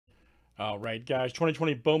All right, guys.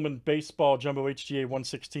 2020 Bowman Baseball Jumbo HTA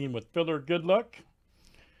 116 with filler. Good luck.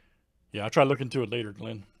 Yeah, I'll try to look into it later,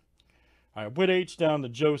 Glenn. All right, Whit H down to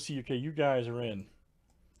Joe C. Okay, you guys are in.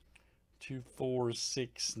 2, 4,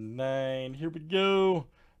 6, 9. Here we go.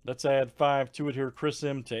 Let's add 5 to it here. Chris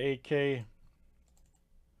M to AK.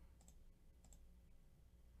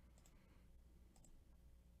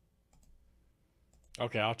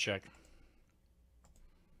 Okay, I'll check.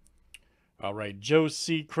 All right, Joe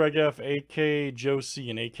C, Craig F, AK, Joe C,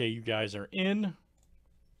 and AK, you guys are in.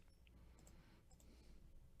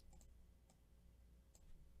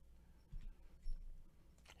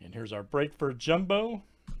 And here's our break for Jumbo.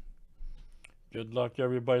 Good luck,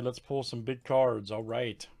 everybody. Let's pull some big cards. All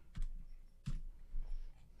right.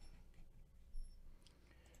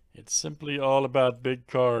 It's simply all about big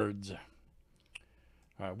cards.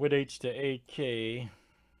 All right, Whit H to AK.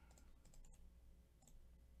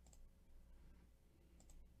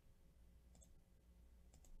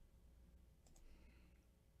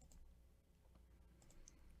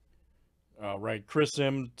 All right, Chris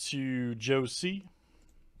M to Joe C.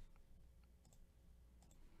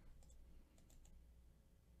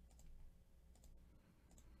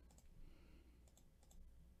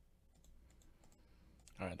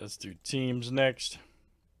 All right, let's do teams next.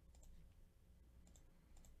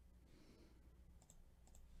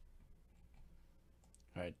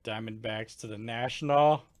 All right, Diamondbacks to the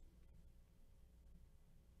National.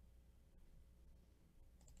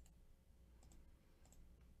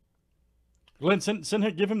 Glenn,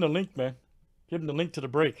 give him the link, man. Give him the link to the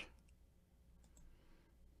break.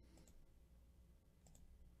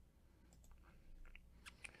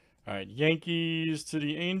 All right, Yankees to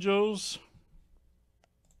the Angels.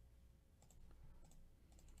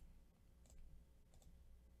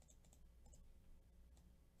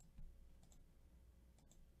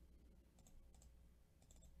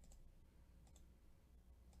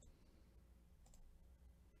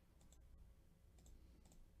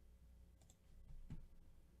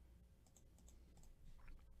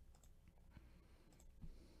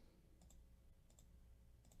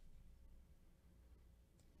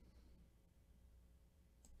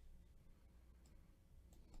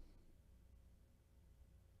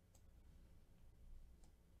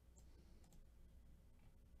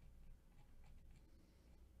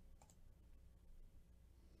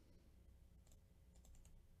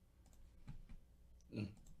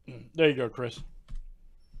 There you go, Chris.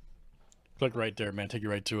 Click right there, man. Take you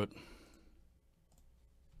right to it.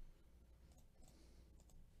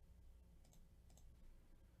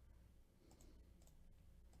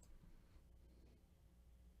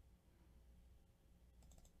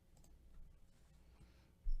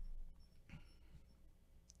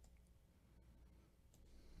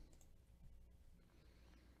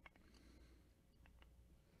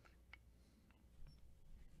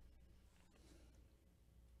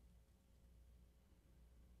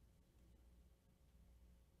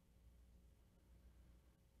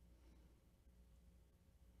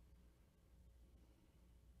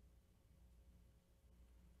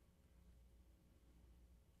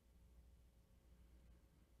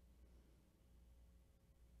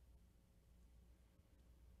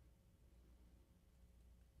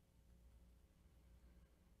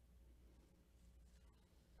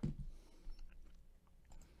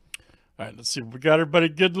 All right, let's see. We got everybody.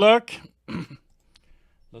 Good luck.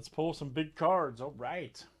 Let's pull some big cards. All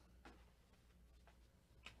right.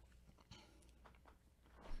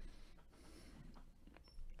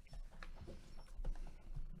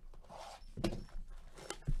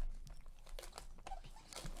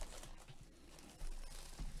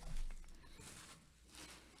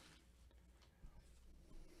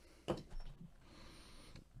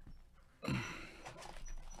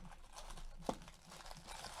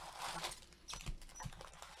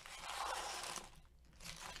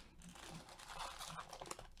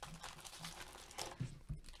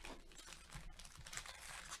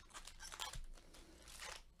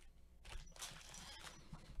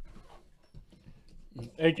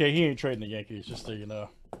 AK, he ain't trading the Yankees, just so you know.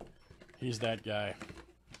 He's that guy.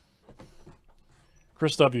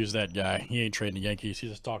 Chris W's that guy. He ain't trading the Yankees.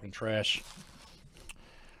 He's just talking trash.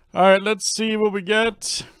 All right, let's see what we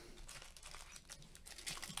get.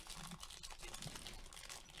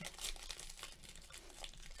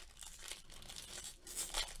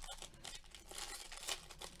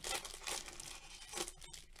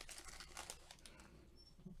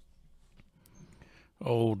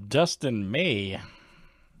 Oh, Dustin May.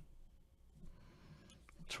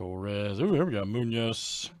 Torres. Ooh, here we go.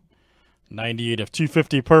 Munoz. 98 of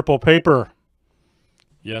 250 purple paper.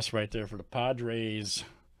 Yes, right there for the Padres.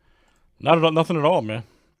 Nothing at all, man.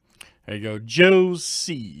 There you go, Joe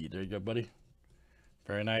C. There you go, buddy.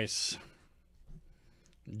 Very nice.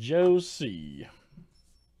 Joe C.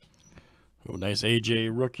 Oh, nice AJ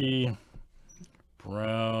rookie.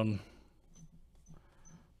 Brown.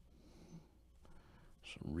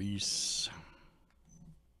 Reese.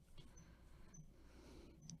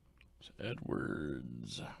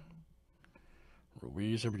 Edwards.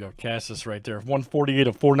 Ruiz. Here we go. Cassis right there. 148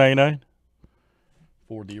 of 499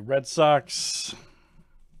 for the Red Sox.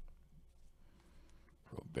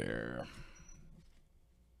 Robert.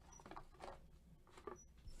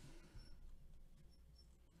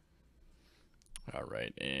 All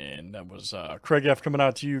right, and that was Craig F coming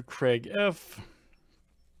out to you, Craig F.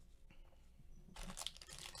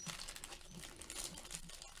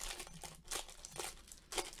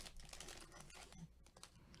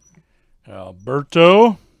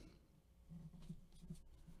 Alberto.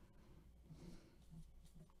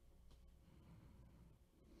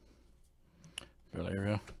 There we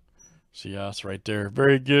go. See us right there.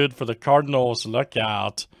 Very good for the Cardinals. Look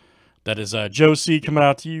out. That is Joe C coming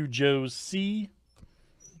out to you, Joe C.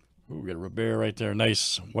 Ooh, we got a Robert right there.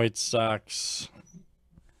 Nice White Sox.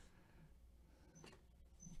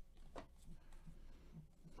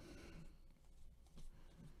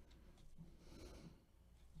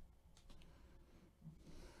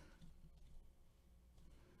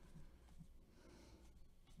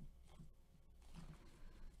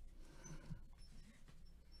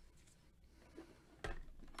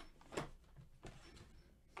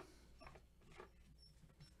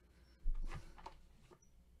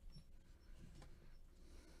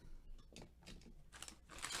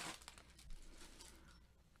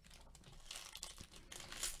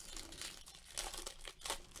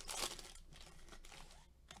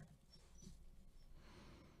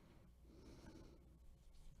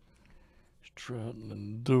 Trout,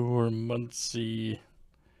 Lindor, Muncy,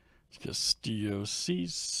 Castillo,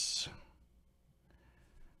 Cease.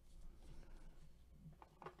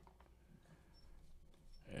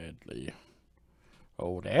 Adley.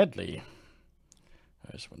 Old Adley.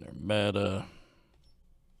 Nice one there. Meta.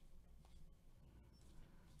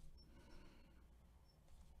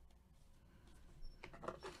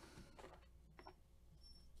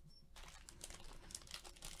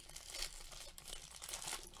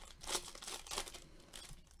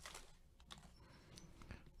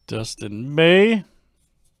 Dustin May.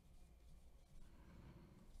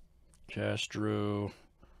 Castro.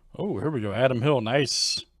 Oh, here we go. Adam Hill.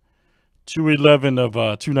 Nice. 211 of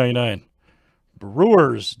 299.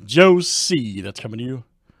 Brewers. Joe C. That's coming to you.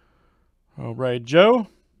 All right, Joe.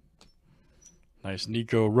 Nice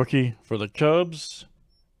Nico rookie for the Cubs.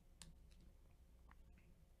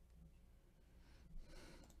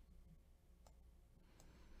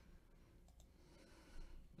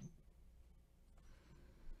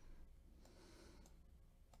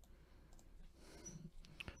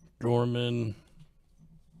 Gorman.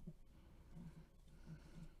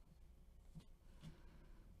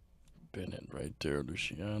 Bennett right there.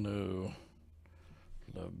 Luciano.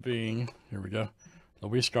 Loving. Here we go.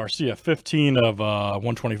 Luis Garcia, 15 of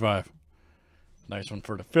 125. Nice one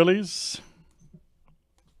for the Phillies.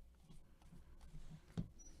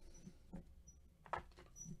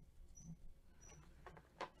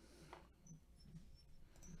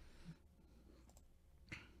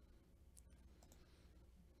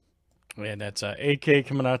 And that's AK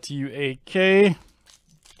coming out to you, AK.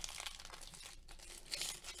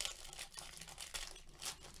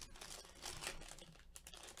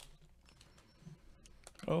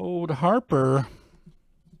 Old Harper.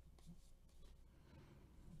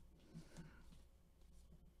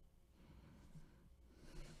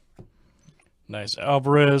 Nice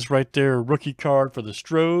Alvarez right there. Rookie card for the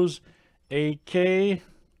Stros. AK.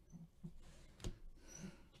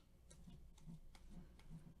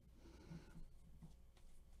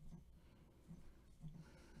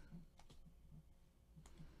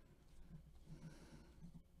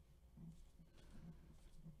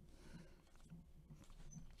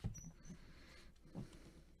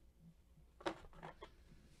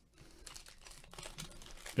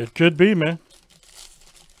 It could be, man.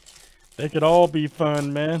 They could all be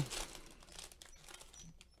fun, man.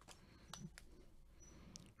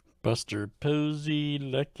 Buster Posey,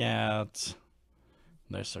 look out.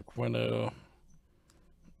 Nice Aquino.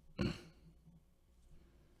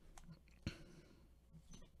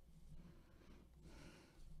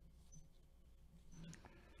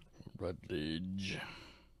 Rutledge.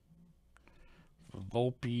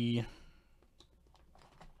 Volpe.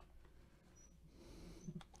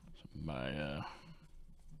 Maya.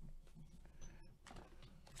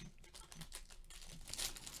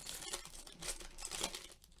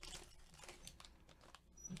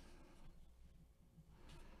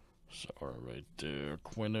 All right there,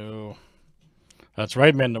 Quino. That's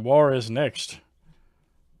right, man. Noir is next.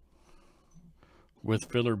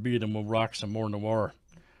 With filler beat, and we'll rock some more Noir.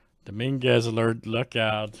 Dominguez alert, look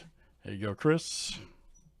out. There you go, Chris.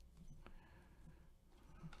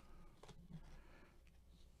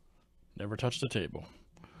 Never touched the table.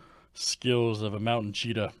 Skills of a mountain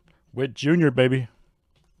cheetah. Witt Jr., baby.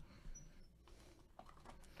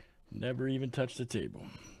 Never even touched the table.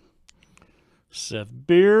 Seth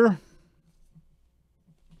Beer.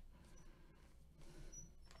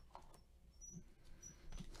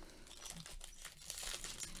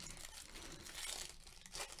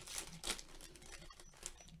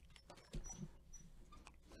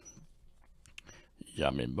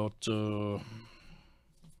 Yamamoto.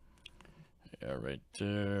 Yeah, right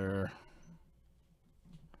there.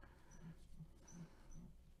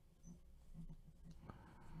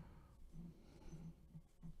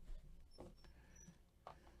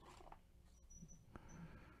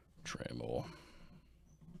 Trammell.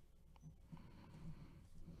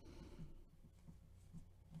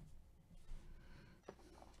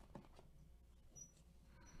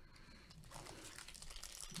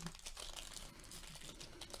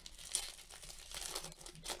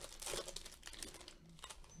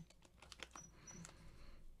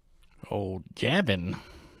 Old Gavin.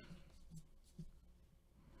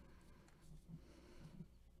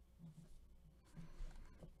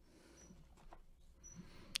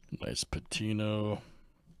 Nice Patino.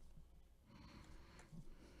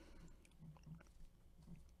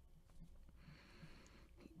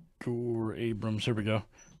 Gore Abrams. Here we go.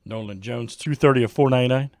 Nolan Jones, 230 of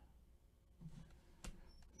 499.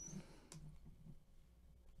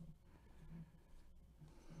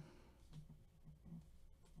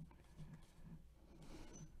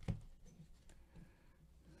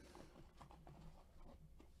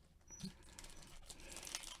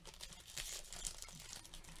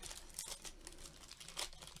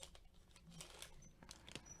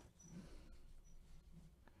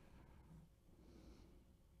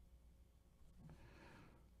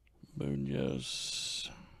 Munoz.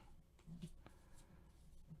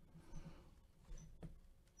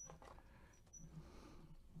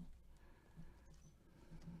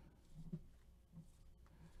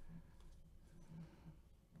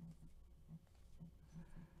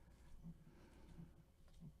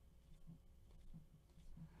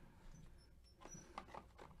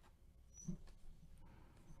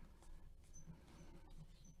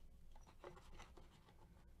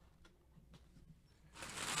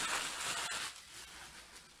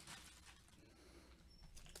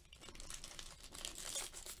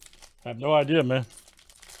 I have no idea, man.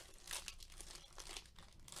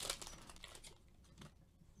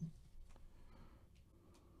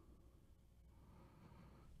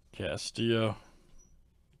 Castillo.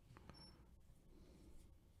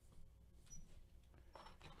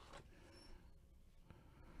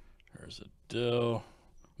 There's a Dill.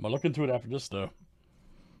 I'm gonna look into it after this, though.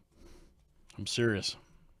 I'm serious.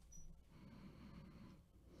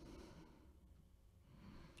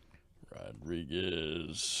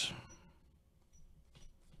 Rodriguez.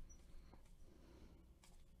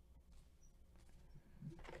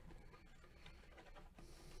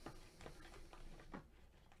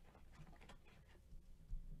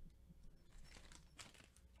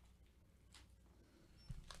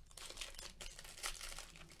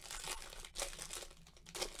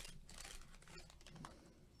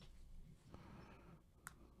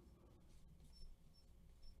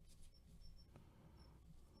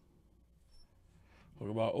 What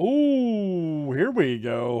about, oh, here we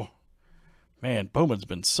go. Man, Bowman's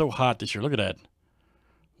been so hot this year. Look at that.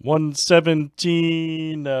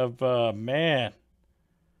 117 of, man.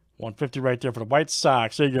 150 right there for the White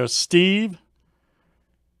Sox. There you go, Steve.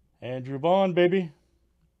 Andrew Vaughn, baby.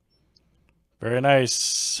 Very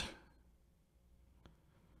nice.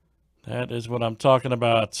 That is what I'm talking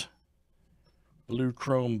about. Blue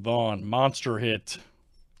Chrome Vaughn. Monster hit.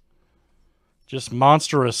 Just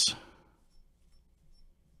monstrous.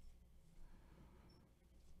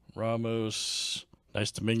 Ramos.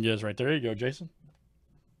 Nice Dominguez right there. There you go, Jason.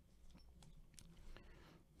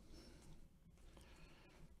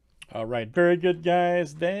 All right. Very good,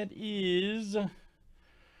 guys. That is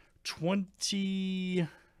 20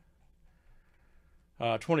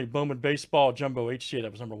 Bowman Baseball Jumbo HTA.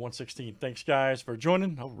 That was number 116. Thanks, guys, for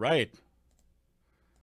joining. All right.